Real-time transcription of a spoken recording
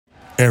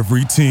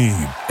Every team,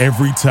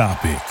 every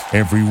topic,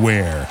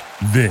 everywhere.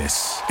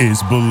 This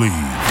is Believe.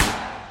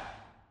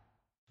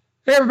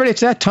 Hey, everybody, it's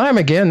that time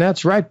again.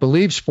 That's right.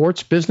 Believe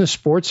Sports, Business,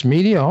 Sports,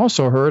 Media,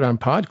 also heard on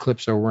pod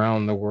clips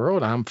around the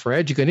world. I'm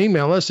Fred. You can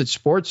email us at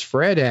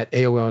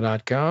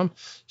sportsfred@aol.com,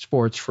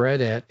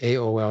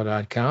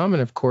 sportsfred@aol.com.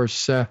 And, of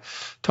course,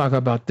 talk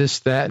about this,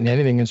 that, and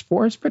anything in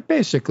sports, but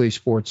basically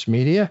sports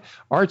media.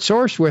 Art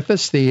Source with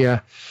us, the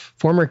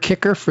former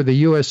kicker for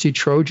the USC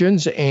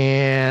Trojans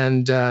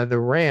and the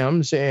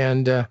Rams.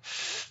 And, of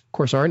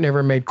course, Art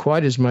never made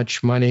quite as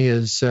much money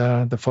as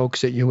the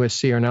folks at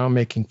USC are now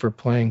making for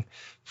playing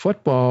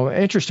football.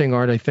 Interesting,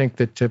 Art. I think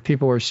that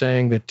people are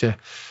saying that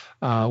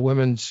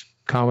women's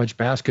college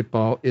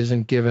basketball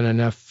isn't given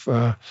enough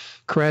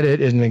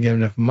credit, isn't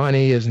given enough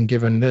money, isn't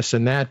given this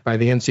and that by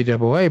the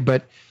NCAA.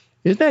 But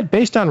isn't that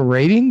based on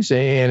ratings?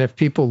 And if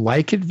people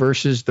like it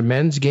versus the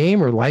men's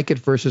game or like it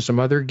versus some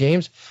other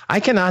games?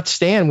 I cannot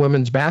stand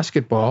women's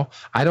basketball.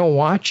 I don't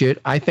watch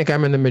it. I think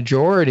I'm in the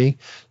majority.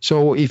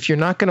 So if you're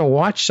not going to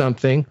watch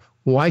something,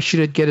 why should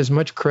it get as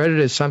much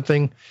credit as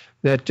something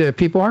that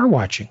people are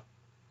watching?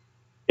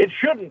 It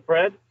shouldn't,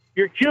 Fred.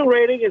 Your Q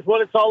rating is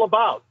what it's all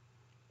about.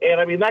 And,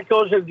 I mean, that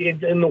goes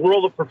in the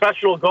world of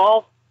professional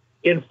golf,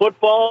 in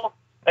football.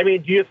 I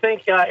mean, do you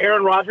think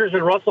Aaron Rodgers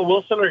and Russell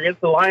Wilson are getting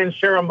the lion's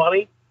share of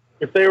money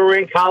if they were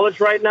in college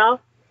right now?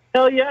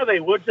 Hell yeah,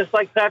 they would, just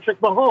like Patrick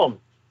Mahomes.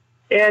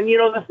 And, you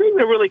know, the thing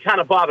that really kind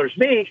of bothers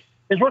me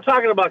is we're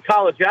talking about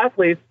college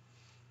athletes.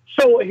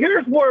 So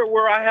here's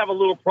where I have a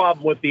little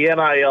problem with the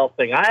NIL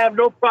thing. I have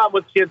no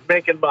problem with kids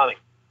making money.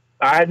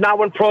 All right, not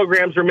when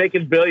programs are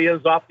making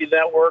billions off the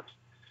networks.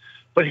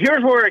 But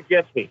here's where it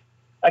gets me: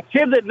 a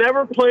kid that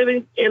never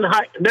played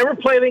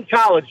in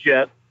college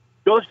yet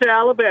goes to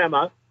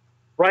Alabama.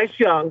 Bryce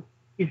Young,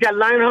 he's got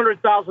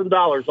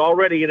 $900,000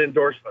 already in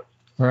endorsements.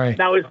 Right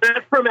now, is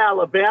that from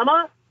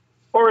Alabama,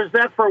 or is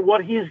that for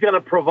what he's going to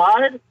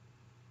provide?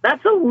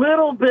 That's a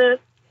little bit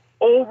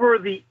over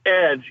the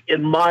edge,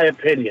 in my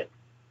opinion.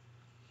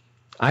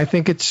 I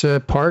think it's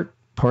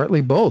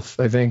partly both.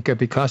 I think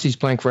because he's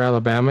playing for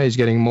Alabama, he's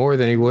getting more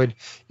than he would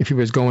if he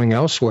was going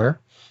elsewhere.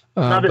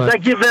 Now, does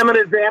that give them an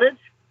advantage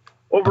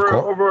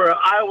over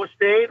Iowa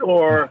State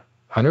or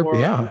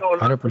 100%.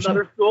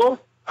 Another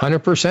school?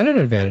 100% an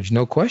advantage,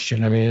 no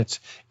question. I mean, it's,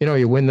 you know,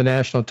 you win the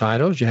national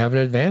titles, you have an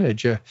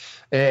advantage. And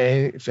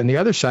the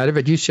other side of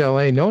it,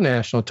 UCLA, no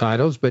national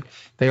titles, but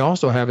they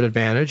also have an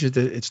advantage.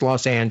 It's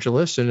Los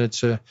Angeles, and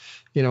it's a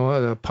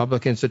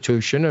public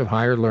institution of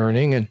higher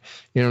learning, and,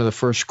 you know, the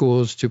first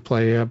schools to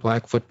play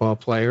black football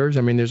players.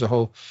 I mean, there's a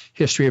whole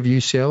history of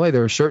UCLA.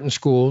 There are certain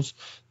schools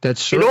that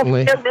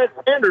certainly. You don't forget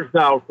Red Sanders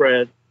now,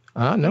 Fred.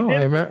 No,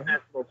 I remember.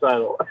 National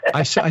title.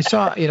 I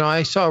saw a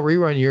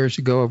rerun years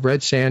ago of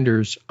Red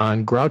Sanders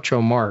on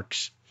Groucho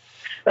Marx.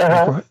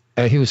 Uh-huh.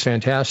 He was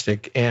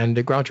fantastic, and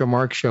the Groucho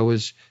Marx show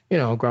was, you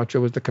know,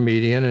 Groucho was the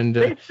comedian, and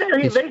they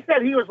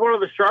said he was one of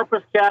the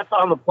sharpest cats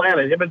on the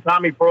planet. Him and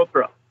Tommy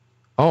Prothro.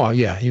 Oh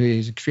yeah,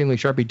 he's extremely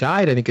sharp. He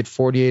died, I think, at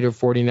 48 or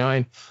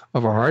 49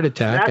 of a heart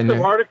attack.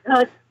 Heart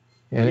attack.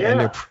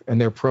 And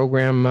their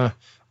program,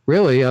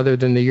 really, other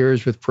than the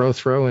years with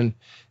Prothro and,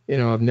 you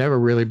know, have never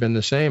really been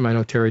the same. I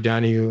know Terry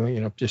Donahue, you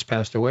know, just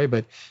passed away,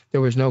 but there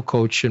was no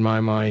coach in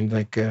my mind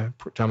like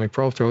Tommy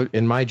Prothro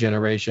in my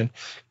generation.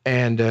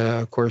 And,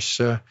 of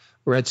course,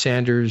 Red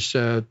Sanders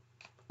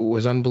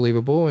was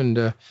unbelievable. And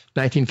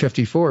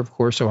 1954, of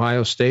course,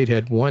 Ohio State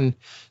had one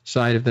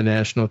side of the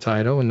national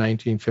title. In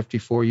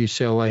 1954,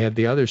 UCLA had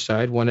the other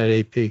side. One had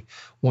AP,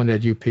 one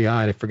had UPI.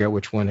 I forget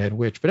which one had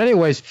which. But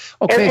anyways,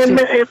 okay. And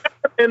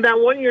that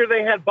one year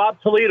they had Bob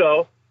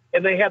Toledo,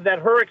 and they had that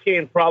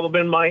hurricane problem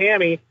in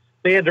Miami.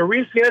 They had to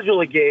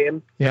reschedule a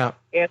game. Yeah.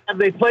 And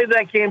they played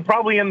that game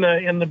probably in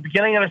the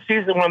beginning of the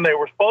season when they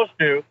were supposed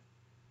to.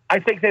 I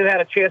think they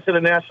had a chance at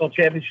a national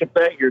championship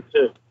that year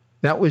too.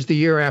 That was the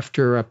year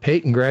after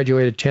Peyton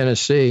graduated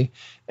Tennessee,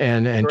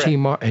 and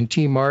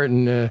T.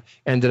 Martin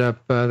ended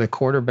up the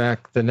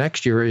quarterback the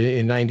next year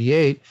in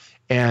 '98.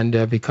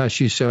 And because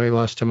UCLA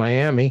lost to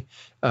Miami,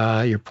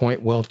 your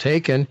point well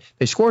taken.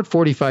 They scored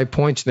 45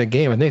 points in the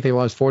game. I think they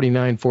lost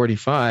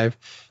 49-45.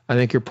 I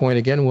think your point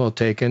again well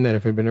taken, that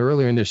if it had been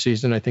earlier in the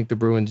season, I think the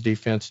Bruins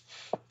defense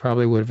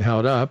probably would have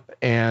held up.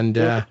 And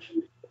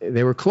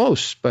they were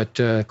close, but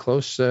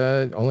close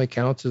only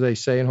counts, as they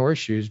say in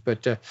horseshoes.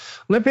 But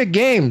Olympic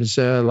Games,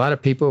 a lot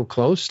of people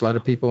close, a lot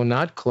of people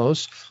not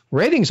close.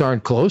 Ratings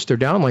aren't close. They're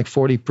down like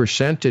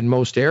 40% in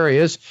most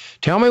areas.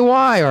 Tell me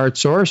why, Art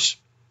Source.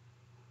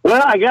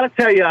 Well, I got to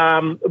tell you,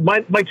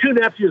 my two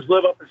nephews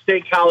live up in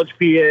State College,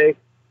 PA.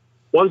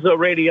 One's a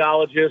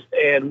radiologist,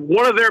 and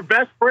one of their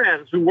best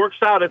friends who works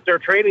out at their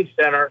training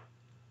center,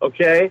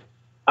 Dave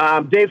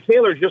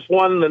Taylor just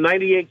won the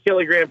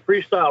 98-kilogram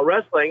freestyle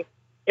wrestling,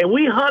 and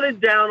we hunted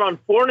down on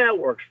 4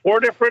 networks, 4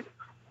 different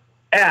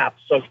apps,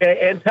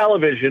 and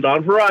television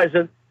on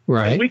Verizon.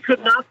 Right. And we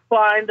could not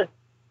find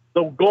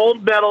the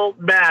gold medal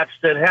match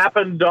that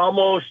happened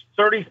almost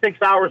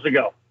 36 hours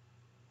ago.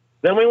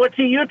 Then we went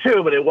to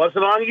YouTube, and it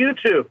wasn't on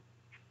YouTube.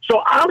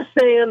 So I'm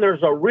saying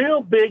there's a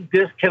real big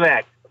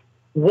disconnect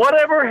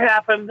whatever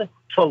happened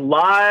to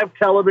live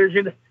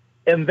television,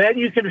 and then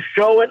you can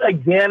show it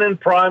again in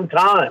prime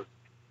time.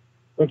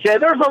 Okay,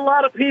 there's a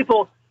lot of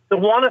people that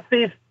want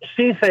to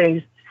see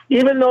things,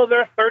 even though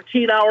they're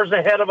 13 hours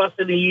ahead of us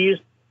in the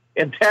East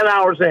and 10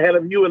 hours ahead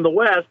of you in the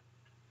West.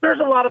 There's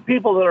a lot of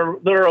people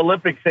that are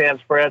Olympic fans,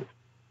 Fred,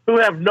 who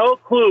have no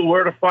clue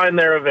where to find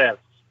their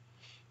events.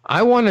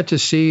 I wanted to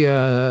see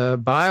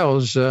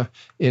Biles in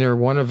her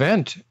one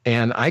event,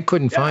 and I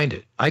couldn't find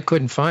it.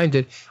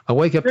 I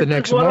wake up the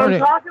next morning. This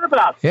is what I'm talking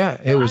about. Yeah,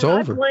 it was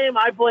over.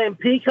 I blame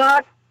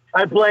Peacock.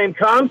 I blame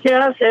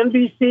Comcast,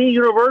 NBC,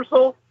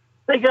 Universal.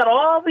 They got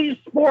all these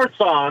sports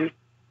on,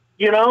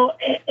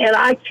 and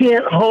I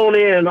can't hone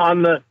in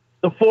on the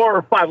 4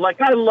 or 5.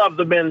 Like, I love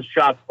the men's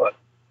shot put.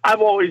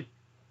 I've always,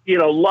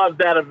 loved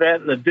that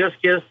event and the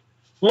discus.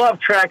 Love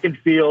track and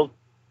field.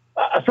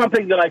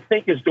 Something that I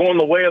think is going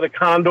the way of the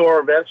Condor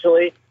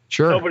eventually.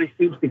 Sure. Nobody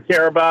seems to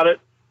care about it.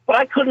 But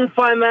I couldn't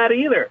find that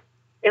either.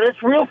 And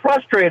it's real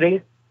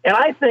frustrating. And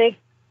I think,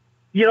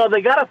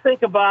 they got to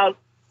think about,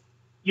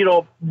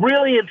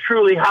 really and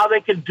truly how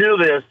they can do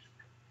this.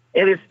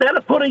 And instead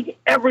of putting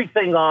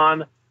everything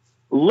on,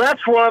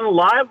 let's run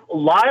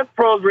live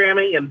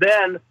programming, and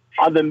then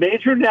on the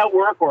major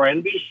network or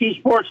NBC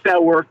Sports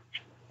Network,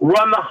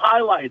 run the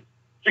highlights.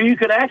 So you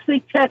can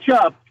actually catch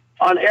up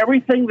on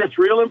everything that's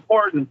real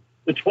important,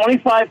 the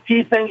 25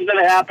 key things that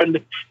happened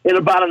in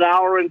about an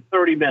hour and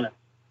 30 minutes.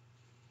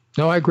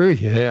 No, I agree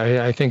with you.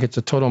 I think it's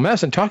a total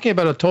mess. And talking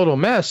about a total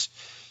mess,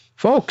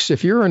 folks,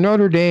 if you're a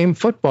Notre Dame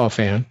football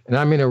fan, and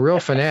I mean a real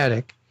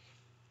fanatic,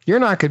 you're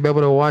not going to be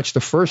able to watch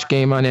the first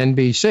game on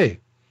NBC.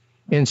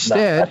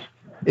 Instead,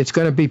 it's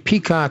going to be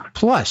Peacock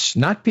Plus,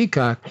 not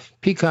Peacock,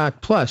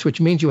 Peacock Plus,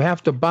 which means you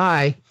have to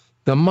buy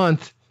the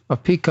month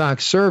of Peacock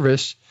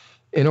service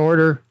in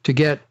order to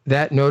get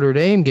that Notre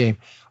Dame game.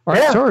 All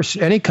right, Source,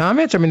 any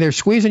comments? I mean, they're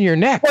squeezing your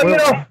neck. Well,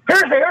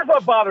 here's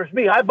what bothers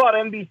me. I bought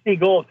NBC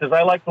Gold because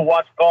I like to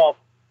watch golf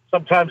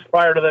sometimes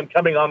prior to them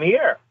coming on the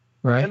air.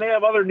 Right. And they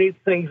have other neat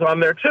things on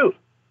there, too.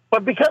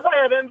 But because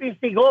I have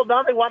NBC Gold,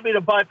 now they want me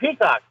to buy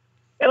Peacock.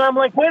 And I'm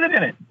like, wait a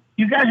minute.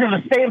 You guys are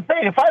the same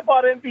thing. If I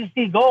bought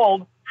NBC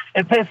Gold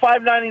and pay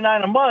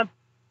 $5.99 a month,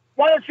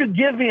 why don't you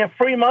give me a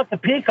free month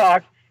of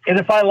Peacock? And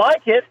if I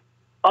like it,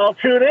 I'll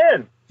tune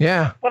in.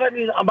 Yeah. But, I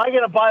mean, am I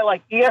going to buy,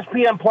 like,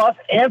 ESPN Plus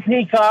and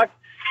Peacock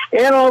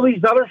and all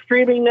these other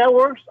streaming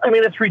networks? I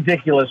mean, it's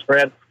ridiculous,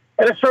 Fred.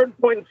 At a certain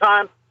point in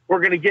time, we're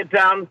going to get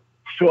down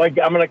to, I'm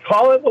going to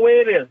call it the way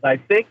it is. I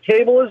think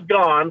cable is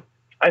gone.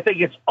 I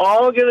think it's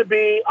all going to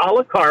be a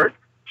la carte,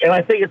 and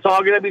I think it's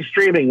all going to be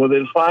streaming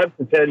within 5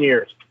 to 10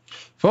 years.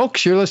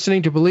 Folks, you're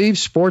listening to Believe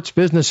Sports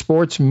Business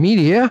Sports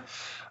Media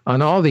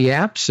on all the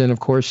apps and, of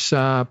course,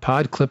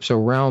 pod clips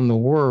around the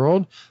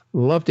world.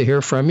 Love to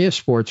hear from you.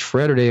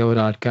 SportsFred at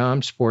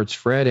AOL.com,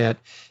 SportsFred at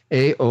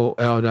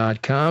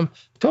AOL.com.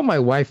 I told my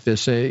wife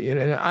this.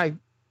 I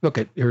look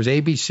at there's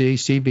ABC,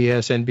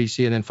 CBS,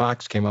 NBC, and then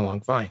Fox came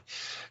along. Fine.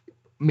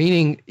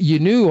 Meaning you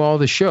knew all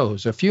the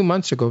shows. A few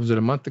months ago, was it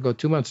a month ago,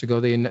 2 months ago,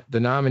 the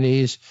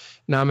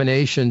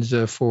nominations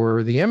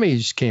for the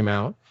Emmys came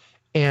out.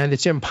 And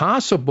it's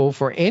impossible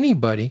for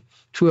anybody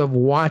to have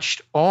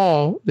watched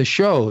all the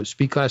shows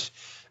because,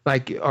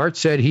 like Art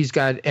said, he's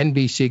got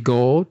NBC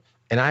Gold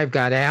and I've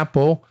got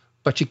Apple,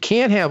 but you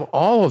can't have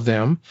all of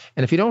them.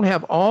 And if you don't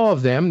have all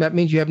of them, that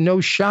means you have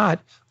no shot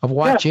of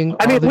watching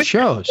all the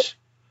shows.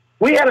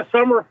 We had a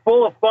summer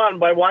full of fun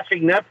by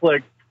watching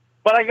Netflix,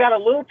 but I got a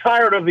little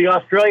tired of the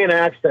Australian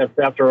accents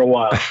after a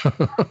while.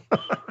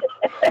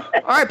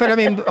 All right, but I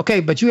mean,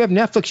 okay, but you have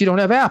Netflix, you don't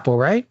have Apple,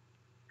 right?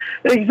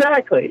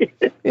 Exactly.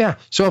 Yeah.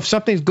 So if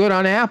something's good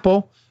on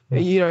Apple,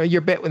 you're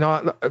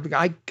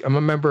I'm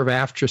a member of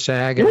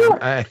AFTRA-SAG, and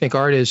I think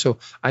Art is, so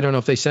I don't know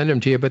if they send them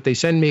to you, but they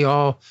send me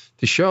all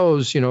the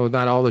shows,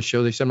 not all the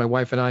shows. They send my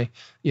wife and I,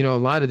 a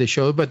lot of the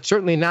shows, but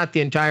certainly not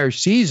the entire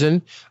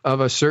season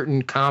of a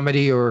certain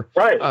comedy or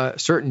a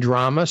certain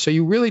drama. So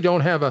you really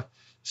don't have a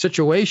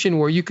situation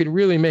where you could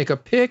really make a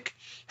pick.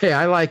 Hey,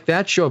 I like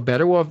that show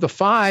better. Well, of the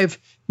 5,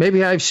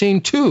 maybe I've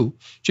seen 2.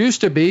 It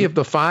used to be of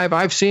the 5,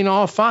 I've seen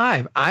all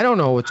 5. I don't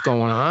know what's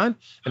going on.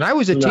 And I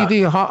was a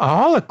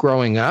TV-aholic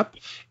growing up,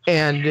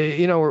 and,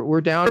 we're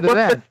down to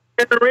that.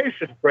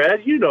 Generation,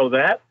 Fred, you know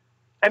that.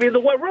 I mean,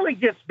 what really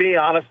gets me,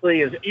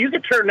 honestly, is you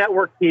can turn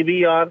network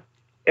TV on,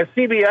 and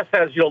CBS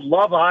has,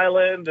 Love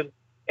Island, and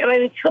I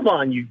mean, come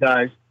on, you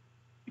guys.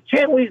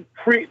 Can't we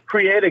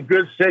create a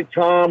good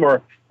sitcom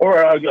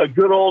or a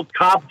good old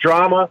cop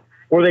drama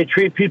where they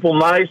treat people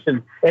nice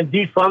and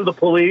defund the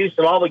police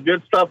and all the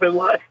good stuff in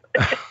life?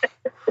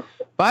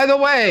 By the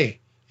way,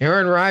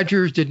 Aaron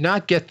Rodgers did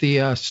not get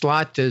the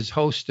slot as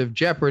host of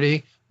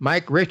Jeopardy.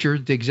 Mike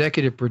Richards, the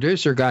executive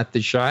producer, got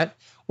the shot,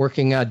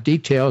 working out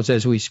details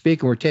as we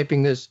speak. And we're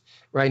taping this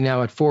right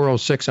now at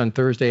 4:06 on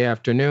Thursday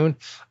afternoon,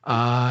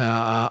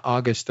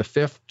 August the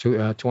 5th,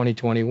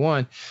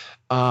 2021.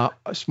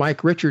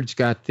 Mike Richards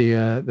got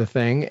the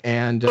thing,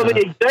 and so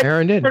the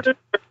Aaron didn't.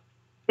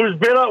 Who's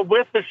been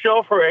with the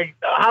show for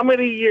how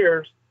many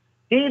years,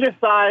 he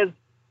decides,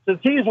 since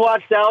he's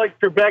watched Alex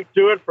Trebek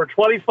do it for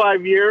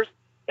 25 years,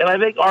 and I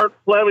think Art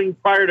Fleming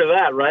prior to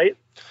that, right?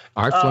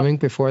 Art Fleming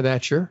before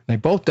that, sure. They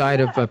both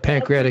died of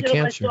pancreatic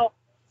cancer.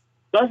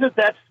 Doesn't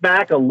that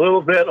smack a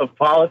little bit of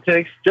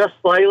politics, just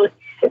slightly?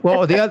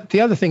 Well,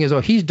 the other thing is,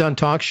 he's done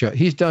talk show.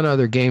 He's done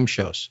other game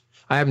shows.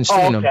 I haven't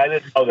seen him. I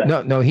didn't know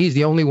that. No, he's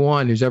the only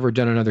one who's ever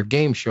done another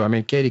game show. I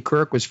mean, Katie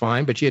Couric was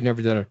fine, but she had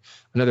never done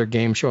another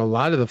game show. A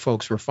lot of the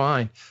folks were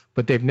fine,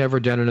 but they've never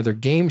done another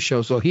game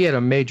show. So he had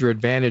a major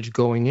advantage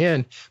going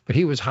in, but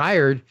he was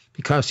hired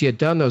because he had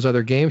done those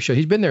other game shows.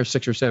 He's been there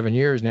 6 or 7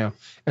 years now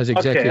as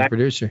executive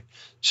producer.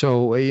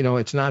 So,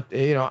 it's not,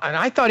 and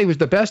I thought he was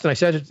the best. And I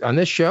said it on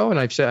this show, and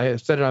I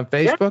said it on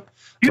Facebook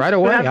right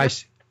away.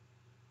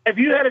 Have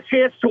you had a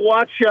chance to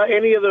watch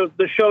any of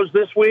the shows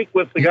this week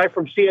with the guy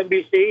from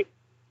CNBC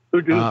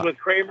who does with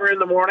Kramer in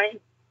the morning?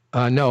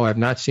 No, I've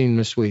not seen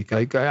this week.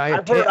 I've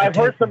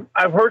heard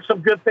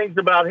some good things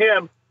about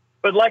him,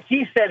 but like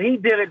he said, he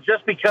did it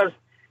just because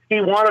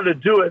he wanted to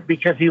do it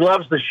because he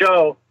loves the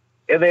show,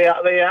 and they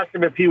asked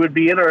him if he would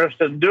be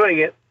interested in doing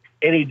it,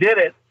 and he did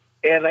it.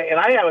 And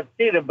I haven't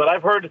seen him, but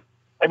I've heard.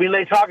 I mean,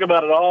 they talk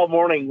about it all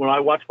morning when I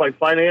watch my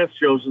finance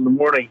shows in the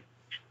morning.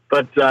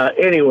 But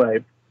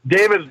anyway,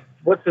 David.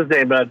 What's his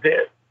name? Trying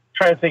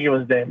to think of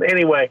his name.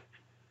 Anyway,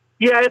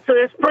 yeah,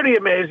 it's pretty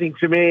amazing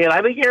to me, and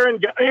I think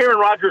Aaron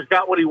Rodgers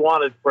got what he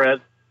wanted,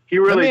 Fred. He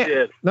really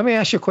did. Let me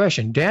ask you a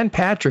question. Dan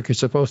Patrick is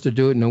supposed to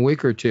do it in a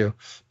week or two,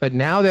 but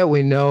now that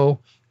we know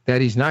that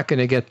he's not going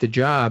to get the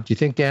job, do you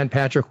think Dan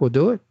Patrick will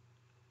do it?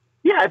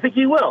 Yeah, I think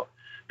he will,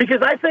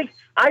 because I think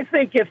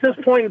at this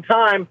point in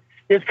time,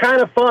 it's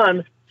kind of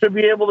fun to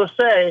be able to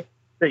say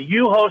that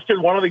you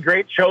hosted one of the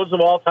great shows of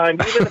all time,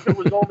 even if it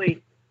was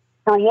only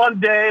for one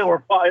day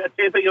or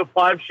taping of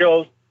 5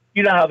 shows.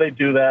 You know how they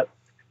do that.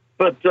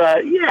 But,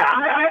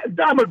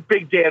 I'm a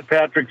big Dan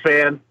Patrick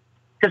fan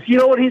because you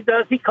know what he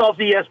does? He calls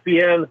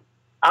ESPN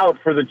out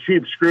for the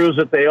cheap screws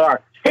that they are.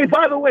 Hey,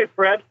 by the way,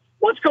 Fred,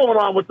 what's going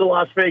on with the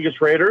Las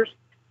Vegas Raiders?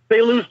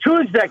 They lose 2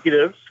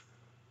 executives.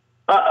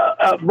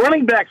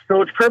 Running backs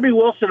coach Kirby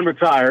Wilson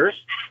retires.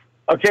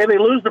 Okay, they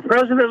lose the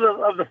president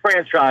of the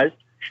franchise.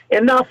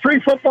 And now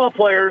 3 football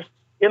players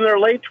in their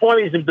late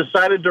 20s have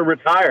decided to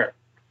retire.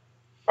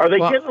 Are they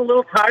getting a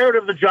little tired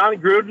of the John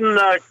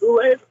Gruden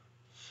Kool-Aid?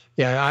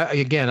 Yeah,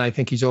 I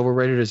think he's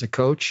overrated as a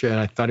coach, and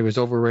I thought he was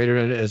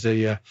overrated as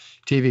a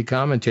TV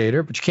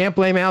commentator. But you can't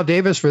blame Al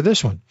Davis for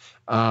this one.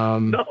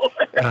 No.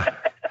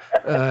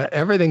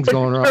 Everything's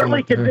going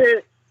wrong.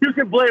 You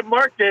can blame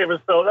Mark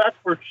Davis, though, that's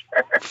for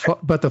sure.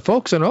 But the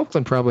folks in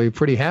Oakland probably are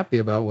pretty happy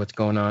about what's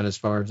going on as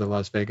far as the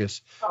Las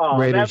Vegas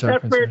Raiders are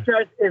concerned. That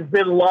franchise has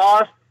been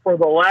lost for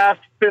the last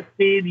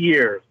 15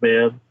 years,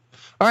 man.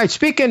 All right,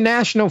 speaking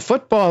National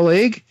Football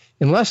League,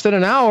 in less than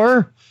an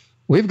hour,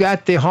 we've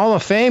got the Hall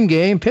of Fame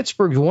game,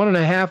 Pittsburgh's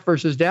 1.5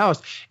 versus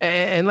Dallas.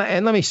 And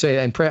let me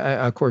say, and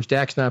of course,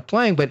 Dak's not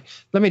playing, but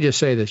let me just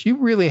say this. You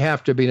really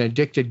have to be an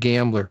addicted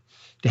gambler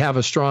to have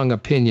a strong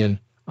opinion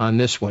on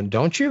this one,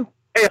 don't you?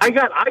 Hey, I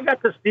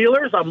got the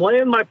Steelers. I'm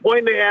laying my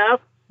 1.5.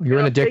 You're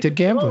an addicted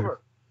gambler.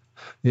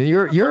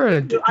 You're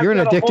an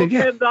addicted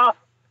gambler.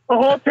 A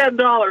whole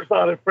 $10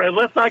 on it, Fred.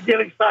 Let's not get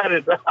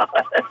excited.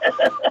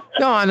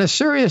 No, on a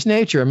serious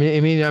nature. I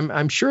mean,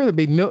 I'm sure there'll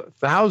be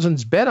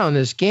thousands bet on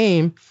this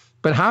game,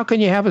 but how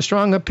can you have a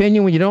strong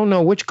opinion when you don't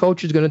know which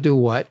coach is going to do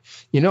what?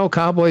 You know,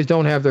 Cowboys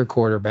don't have their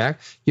quarterback.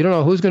 You don't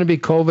know who's going to be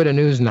COVID and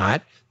who's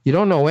not. You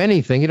don't know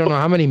anything. You don't know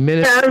how many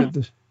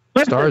minutes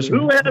the Stars.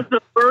 Who has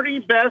the 30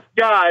 best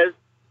guys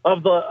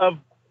of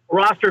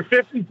roster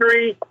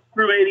 53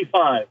 through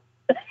 85?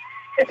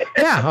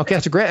 Yeah, okay,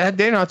 that's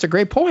a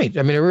great point.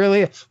 I mean, it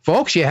really,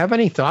 folks, you have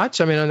any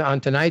thoughts? I mean, on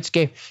tonight's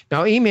game.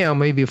 Now, email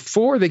me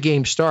before the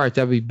game starts.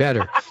 That'd be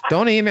better.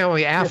 Don't email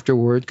me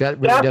afterwards.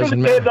 That really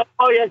doesn't matter.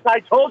 Oh yes,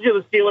 I told you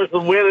the Steelers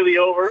would win the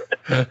over.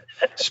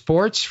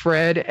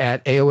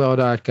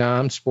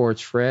 SportsFred@AOL.com.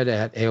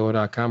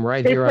 SportsFred@AOL.com.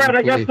 Right here. Fred,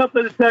 I got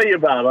something to tell you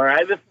about. All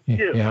right, this is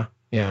you.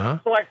 Yeah.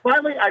 So I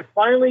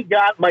finally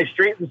got my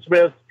Street and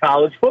Smith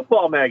college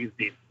football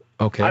magazine.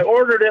 Okay. I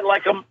ordered it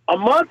like a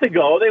month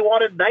ago. They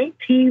wanted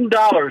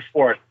 $19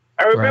 for it.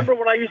 I remember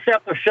when I used to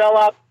have to shell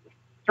out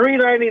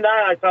 $3.99.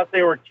 I thought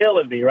they were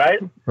killing me, right?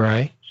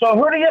 Right. So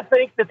who do you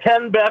think the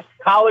 10 best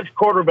college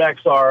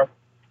quarterbacks are,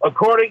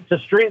 according to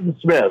Street and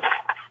Smith?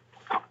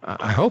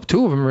 I hope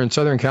 2 of them are in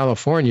Southern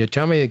California.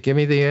 Give me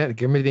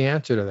the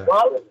answer to that.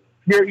 Well,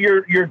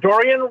 your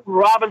Dorian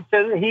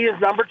Robinson. He is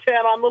number 10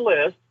 on the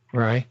list.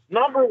 Right.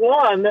 Number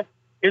 1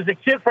 is a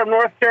kid from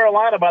North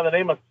Carolina by the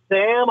name of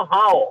Sam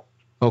Howell.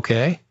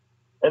 Okay.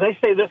 And they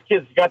say this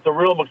kid's got the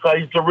real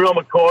McCoy. He's the real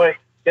McCoy.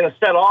 Going to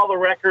set all the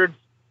records.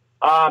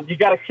 You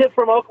got a kid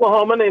from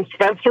Oklahoma named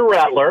Spencer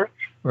Rattler.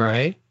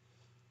 Right.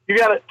 You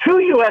got 2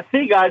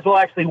 USC guys. Well,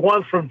 actually,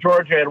 one's from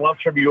Georgia and one's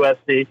from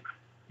USC.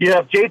 You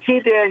have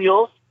JT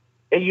Daniels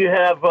and you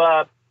have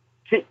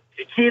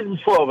Keaton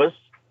Slovis.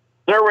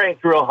 They're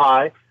ranked real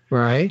high.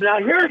 Right. Now,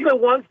 here's the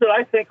ones that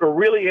I think are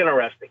really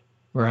interesting.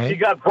 Right. You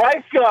got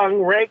Bryce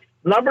Young ranked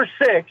number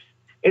 6,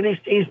 and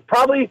he's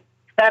probably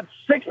had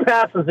 6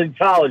 passes in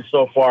college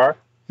so far.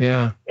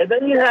 Yeah. And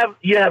then you have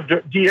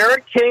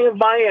De'Aaron King of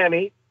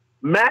Miami,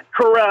 Matt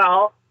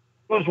Corral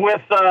who's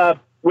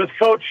with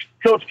Coach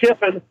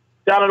Kiffin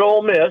down at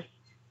Ole Miss,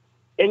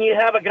 and you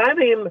have a guy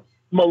named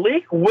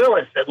Malik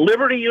Willis at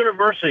Liberty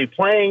University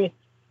playing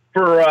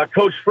for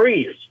Coach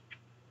Freeze.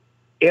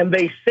 And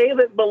they say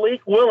that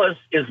Malik Willis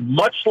is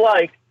much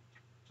like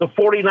the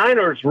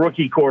 49ers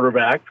rookie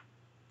quarterback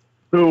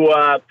who's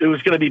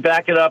going to be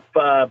backing up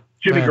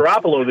Jimmy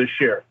Garoppolo this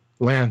year.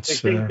 Lance. They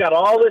say he's got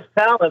all this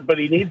talent, but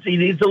he needs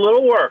a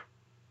little work.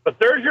 But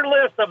there's your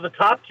list of the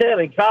top 10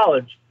 in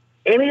college.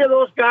 Any of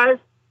those guys,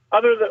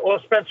 other than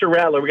Spencer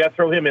Rattler, we got to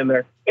throw him in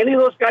there. Any of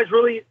those guys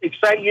really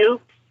excite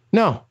you?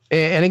 No.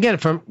 And again,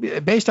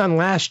 based on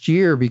last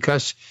year,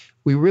 because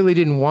we really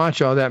didn't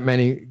watch all that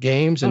many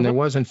games, and there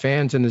wasn't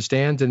fans in the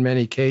stands in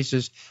many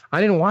cases. I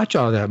didn't watch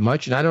all that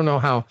much, and I don't know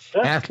how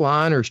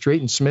Athlon or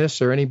Straight and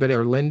Smiths or anybody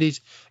or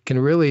Lindy's can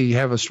really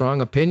have a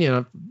strong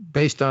opinion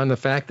based on the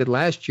fact that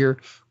last year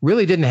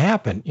really didn't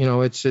happen. You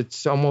know,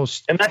 it's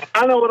almost. And that's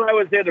kind of what I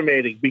was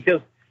intimating,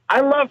 because I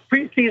love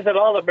preseason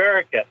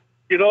All-America.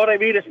 You know what I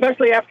mean?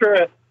 Especially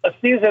after a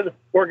season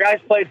where guys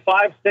played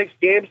 5-6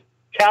 games.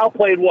 Cal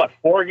played,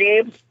 4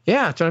 games?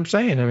 Yeah, that's what I'm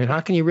saying. I mean, how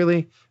can you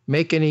really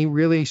make any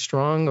really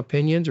strong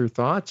opinions or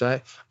thoughts?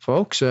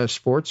 Folks,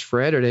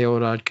 SportsFred at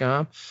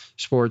AO.com,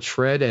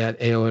 SportsFred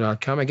at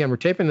AO.com. Again, we're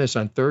taping this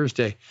on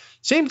Thursday.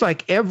 Seems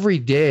like every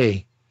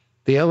day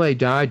the L.A.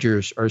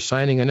 Dodgers are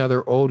signing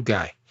another old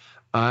guy.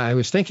 I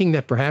was thinking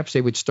that perhaps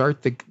they would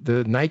start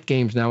the night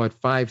games now at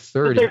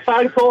 5:30. Did they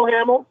sign Cole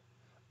Hamels?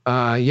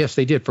 Yes,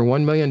 they did, for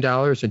 $1 million and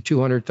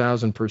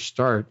 $200,000 per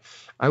start.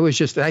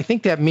 I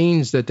think that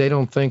means that they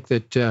don't think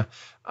that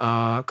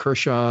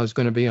Kershaw is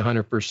going to be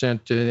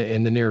 100%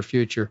 in the near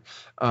future.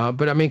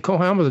 But I mean, Cole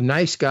Hamels was a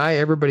nice guy.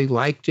 Everybody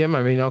liked him.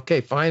 I mean,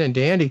 okay, fine and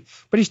dandy,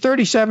 but he's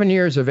 37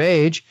 years of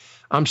age.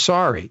 I'm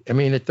sorry. I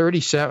mean, at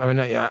 37, I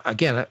mean,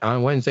 again,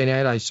 on Wednesday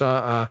night, I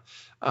saw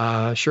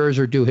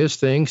Scherzer do his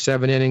thing,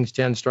 7 innings,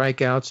 10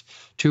 strikeouts,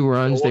 2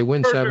 runs. They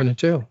win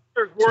 7-2.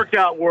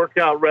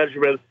 Workout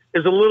regimen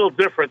is a little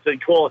different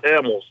than Cole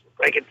Hamels.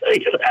 I can tell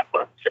you that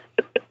much.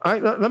 All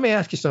right, let me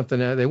ask you something.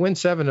 They win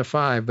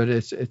 7-5, but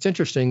it's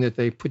interesting that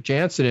they put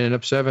Jansen in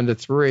up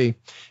 7-3,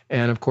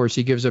 and of course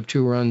he gives up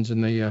 2 runs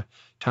in the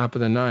top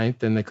of the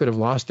 9th, and they could have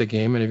lost the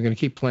game. And if you're going to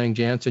keep playing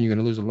Jansen, you're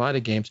going to lose a lot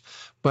of games.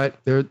 But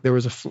there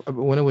was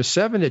when it was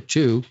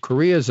 7-2,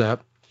 Korea's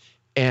up,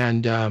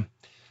 and a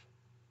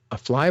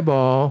fly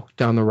ball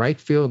down the right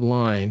field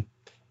line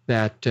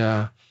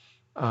that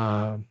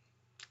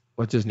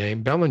what's his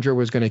name, Bellinger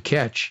was going to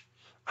catch.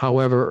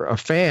 However, a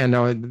fan,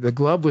 now the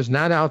glove was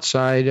not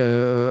outside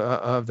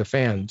of the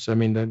fans. I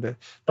mean, the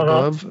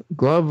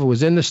glove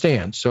was in the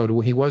stands, so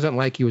he wasn't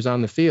like he was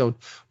on the field.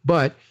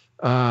 But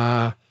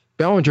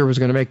Bellinger was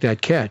going to make that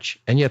catch,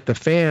 and yet the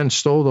fan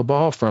stole the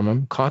ball from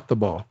him, caught the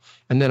ball.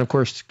 And then, of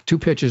course, 2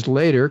 pitches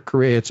later,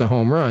 Correa hits a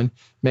home run,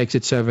 makes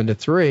it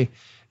 7-3.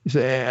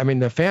 I mean,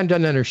 the fan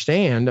doesn't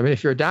understand. I mean,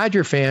 if you're a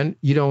Dodger fan,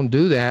 you don't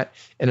do that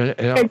in a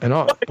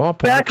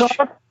ballpark. Back off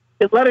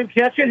and let him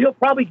catch it, he'll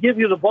probably give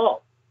you the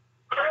ball.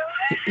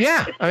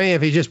 Yeah, I mean,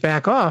 if he just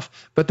back off.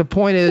 But the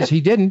point is, he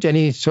didn't, and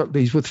he's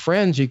with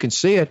friends. You can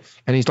see it,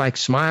 and he's like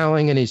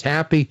smiling, and he's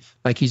happy,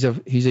 like he's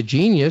a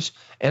genius.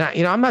 And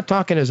I'm not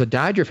talking as a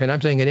Dodger fan.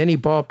 I'm saying at any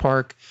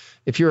ballpark,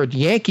 if you're a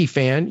Yankee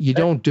fan, you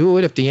don't do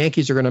it if the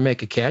Yankees are going to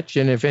make a catch,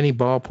 and if any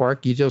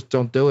ballpark, you just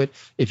don't do it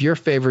if your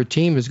favorite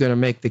team is going to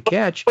make the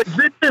catch. But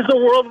this is the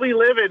world we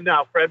live in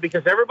now, Fred,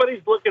 because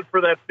everybody's looking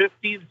for that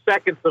 15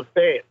 seconds of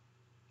fame.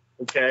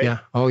 Okay. Yeah.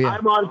 Oh yeah.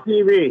 I'm on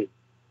TV,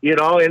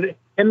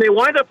 and they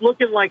wind up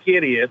looking like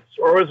idiots,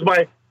 or as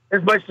my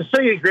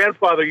Sicilian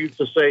grandfather used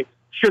to say,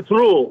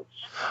 "Shatruls,"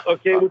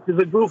 okay, which is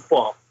a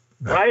goofball,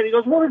 right? He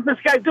goes, "What is this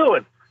guy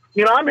doing?"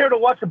 I'm here to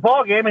watch a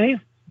ball game, and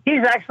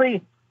he's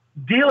actually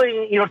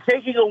dealing,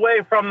 taking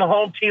away from the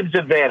home team's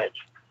advantage.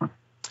 All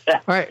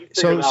right.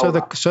 So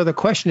the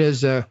question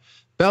is,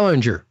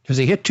 Bellinger, has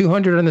he hit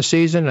 200 in the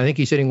season? I think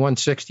he's hitting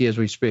 160 as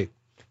we speak.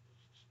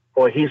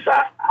 Boy,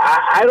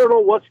 I don't know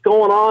what's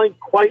going on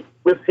quite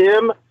with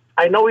him.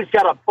 I know he's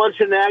got a bunch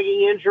of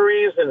nagging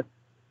injuries,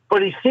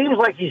 but he seems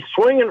like he's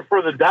swinging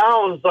for the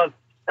downs.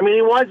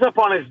 He winds up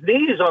on his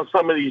knees on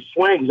some of these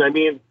swings. I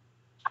mean,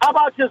 how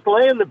about just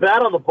laying the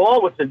bat on the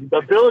ball with the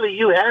ability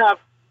you have?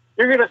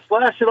 You're going to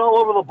slash it all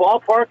over the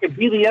ballpark and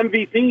be the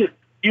MVP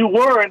you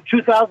were in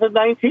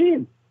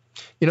 2019.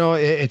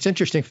 It's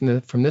interesting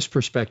from this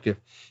perspective.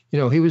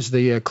 He was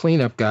the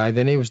cleanup guy.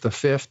 Then he was the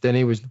 5th. Then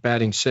he was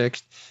batting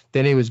 6th.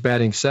 Then he was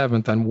batting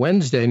 7th. On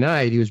Wednesday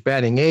night, he was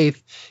batting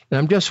 8th. And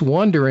I'm just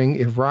wondering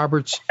if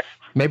Roberts,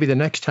 maybe the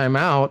next time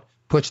out,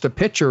 puts the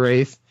pitcher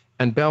 8th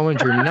and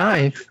Bellinger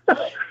 9th.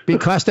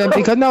 Because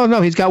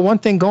he's got one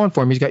thing going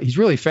for him. He's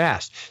really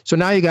fast. So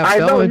now you got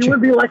Bellinger. I know, he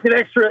would be like an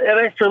extra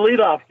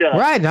leadoff guy.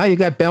 Right, now you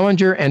got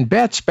Bellinger and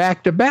Betts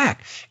back to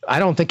back. I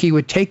don't think he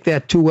would take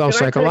that too well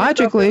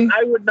psychologically.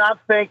 I would not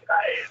think.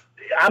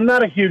 I'm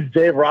not a huge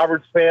Dave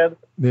Roberts fan.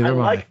 Neither I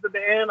like the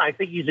man. I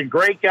think he's a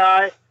great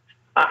guy.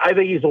 I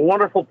think he's a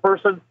wonderful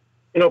person,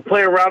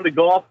 play around to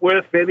golf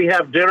with, maybe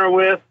have dinner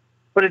with.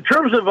 But in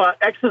terms of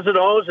X's and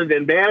O's and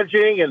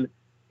managing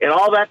and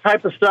all that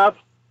type of stuff,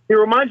 He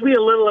reminds me a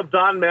little of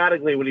Don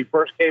Mattingly when he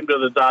first came to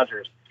the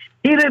Dodgers.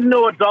 He didn't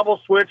know a double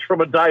switch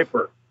from a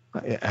diaper.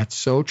 That's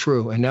so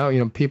true. And now,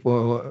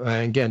 people,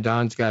 again,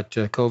 Don's got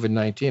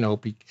COVID-19. I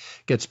hope he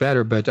gets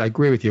better. But I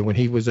agree with you. When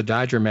he was a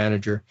Dodger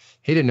manager,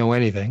 he didn't know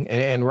anything.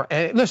 And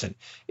listen,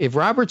 if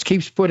Roberts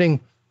keeps putting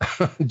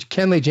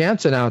Kenley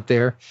Jansen out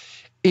there,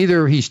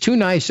 either he's too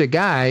nice a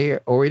guy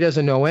or he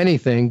doesn't know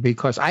anything,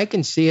 because I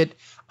can see it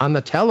on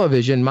the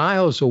television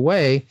miles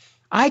away.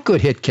 I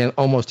could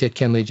almost hit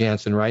Kenley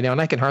Jansen right now,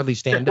 and I can hardly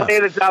stand up.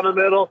 Playing it down the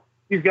middle.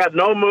 He's got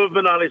no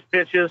movement on his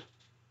pitches.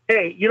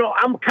 Hey,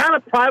 I'm kind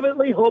of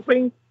privately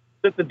hoping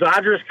that the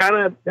Dodgers kind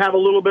of have a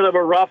little bit of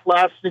a rough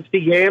last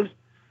 60 games,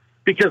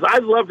 because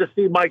I'd love to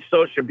see Mike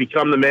Scioscia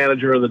become the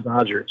manager of the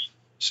Dodgers.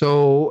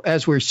 So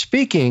as we're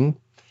speaking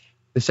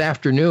this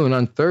afternoon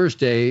on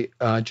Thursday,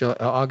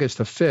 August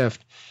the 5th,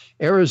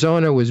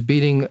 Arizona was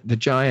beating the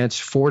Giants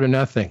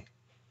 4-0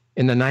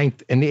 in the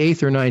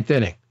 8th or 9th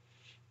inning.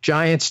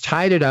 Giants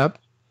tied it up,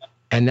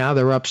 and now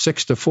they're up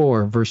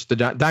 6-4 versus the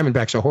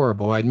Diamondbacks are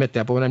horrible. I admit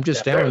that, but I'm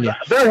just telling you,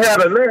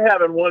 they're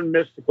having one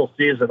mystical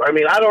season. I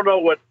mean, I don't know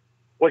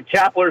what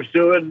Kapler's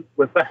doing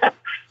with that,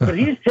 but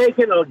he's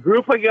taken a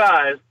group of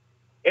guys,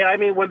 and I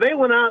mean, when they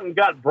went out and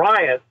got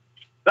Bryant,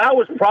 that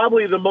was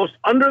probably the most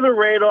under the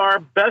radar,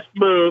 best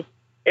move.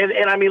 And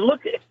I mean,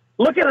 look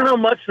at how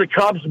much the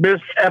Cubs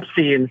missed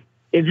Epstein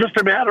in just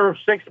a matter of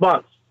 6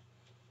 months.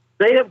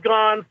 They have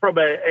gone from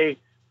a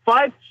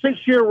 5-6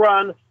 year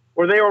run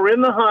where they were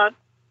in the hunt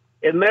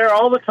and there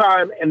all the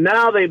time, and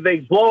now they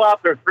blow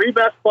out their three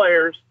best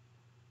players,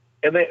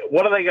 and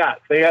what do they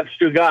got? They got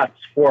Stugatz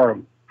for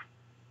them.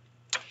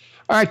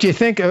 All right, do you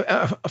think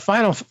a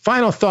final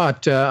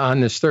thought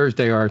on this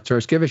Thursday,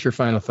 Arturs? Give us your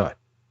final thought.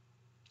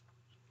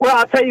 Well,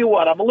 I'll tell you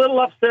what. I'm a little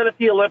upset at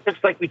the Olympics,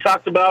 like we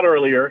talked about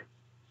earlier.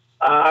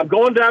 I'm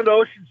going down to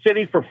Ocean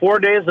City for 4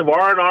 days of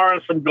R&R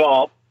and some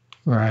golf.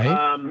 Right.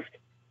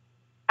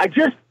 I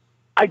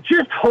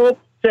just hope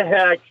to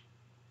heck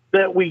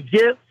that we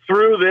get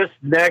through this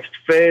next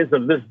phase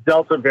of this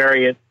Delta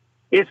variant.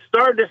 It's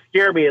starting to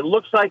scare me. It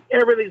looks like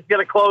everything's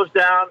going to close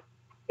down,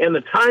 and the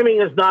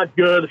timing is not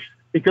good,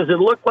 because it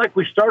looked like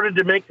we started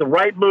to make the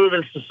right move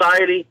in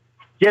society,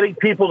 getting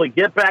people to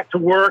get back to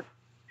work.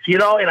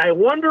 And I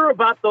wonder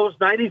about those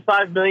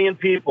 95 million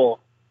people,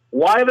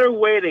 why they're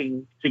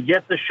waiting to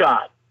get the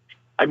shot.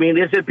 I mean,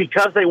 is it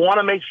because they want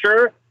to make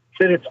sure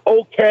that it's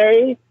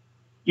okay,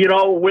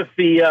 with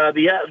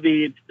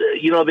the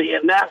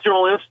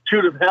National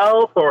Institute of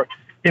Health, or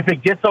if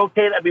it gets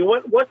okay? I mean,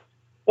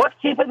 what's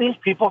keeping these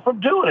people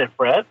from doing it,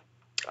 Fred?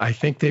 I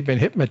think they've been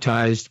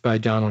hypnotized by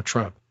Donald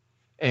Trump.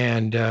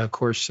 And, of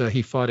course,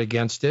 he fought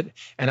against it.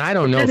 And I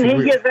don't know. Didn't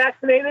he get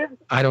vaccinated?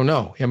 I don't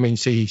know. I mean,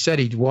 see, he said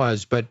he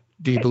was, but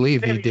do you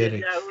believe he did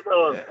it?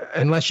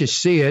 Unless you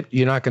see it,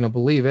 you're not going to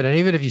believe it. And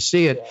even if you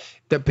see it,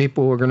 that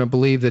people are going to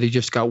believe that he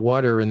just got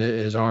water in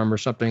his arm or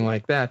something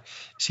like that.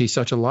 He's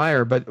such a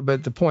liar. But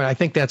the point, I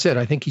think that's it.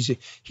 I think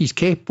he's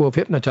capable of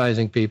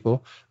hypnotizing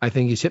people. I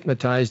think he's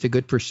hypnotized a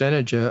good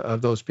percentage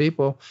of those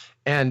people.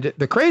 And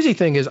the crazy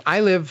thing is,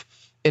 I live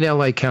in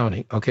L.A.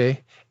 County,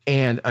 okay?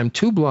 And I'm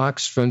 2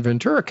 blocks from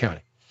Ventura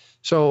County.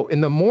 So in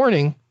the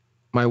morning,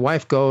 my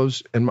wife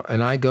goes and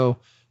I go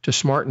to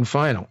Smart and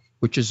Final,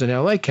 which is in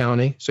L.A.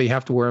 County, so you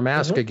have to wear a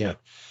mask again.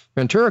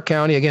 Ventura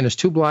County, again, is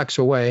 2 blocks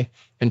away,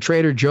 and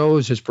Trader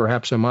Joe's is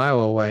perhaps a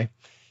mile away.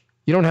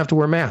 You don't have to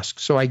wear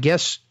masks. So I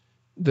guess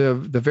the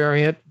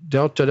variant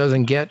Delta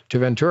doesn't get to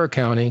Ventura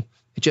County.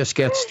 It just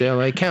gets to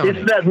L.A. County.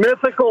 It's that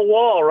mythical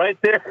wall right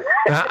there.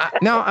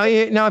 Now,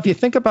 if you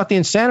think about the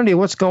insanity of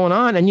what's going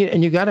on, and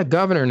you got a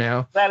governor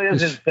now that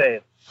is insane,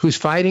 who's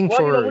fighting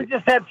for. We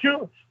just had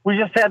two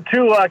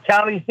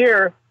counties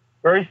here,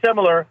 very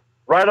similar,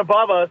 right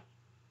above us.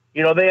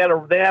 They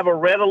have a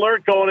red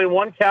alert going in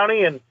one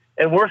county, and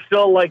we're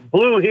still like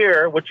blue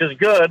here, which is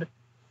good.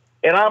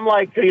 And I'm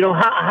like,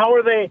 how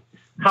are they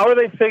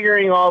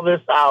figuring all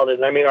this out?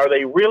 And I mean, are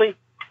they really?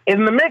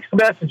 In the mixed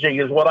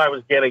messaging is what I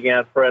was getting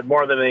at, Fred,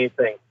 more than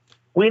anything.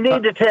 We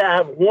need to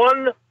have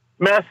one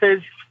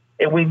message,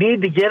 and we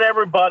need to get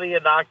everybody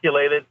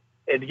inoculated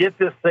and get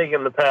this thing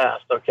in the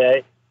past,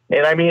 okay?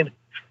 And, I mean,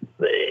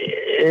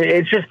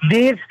 it just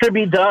needs to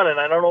be done, and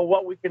I don't know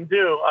what we can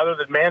do other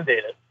than mandate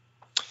it.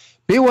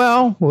 Be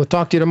well. We'll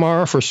talk to you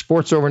tomorrow for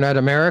Sports Overnight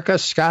America.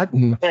 Scott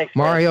and Thanks,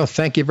 Mario,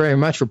 thank you very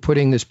much for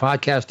putting this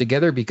podcast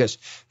together, because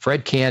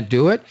Fred can't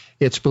do it.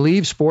 It's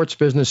Believe Sports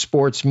Business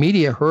Sports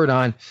Media, heard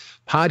on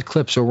pod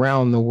clips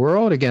around the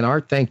world. Again,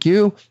 Art, thank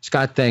you.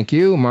 Scott, thank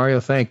you. Mario,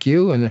 thank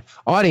you. And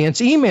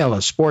audience, email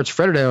us,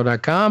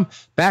 sportsfredadio.com.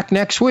 Back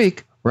next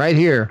week, right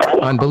here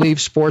on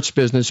Believe Sports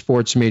Business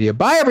Sports Media.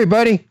 Bye,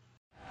 everybody.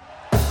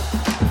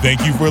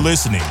 Thank you for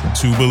listening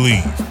to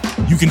Believe.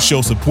 You can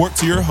show support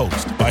to your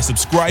host by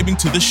subscribing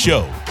to the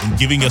show and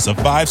giving us a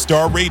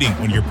 5-star rating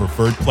on your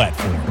preferred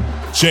platform.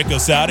 Check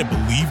us out at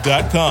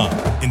Believe.com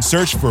and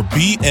search for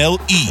BLEAV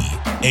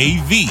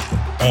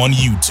on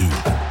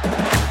YouTube.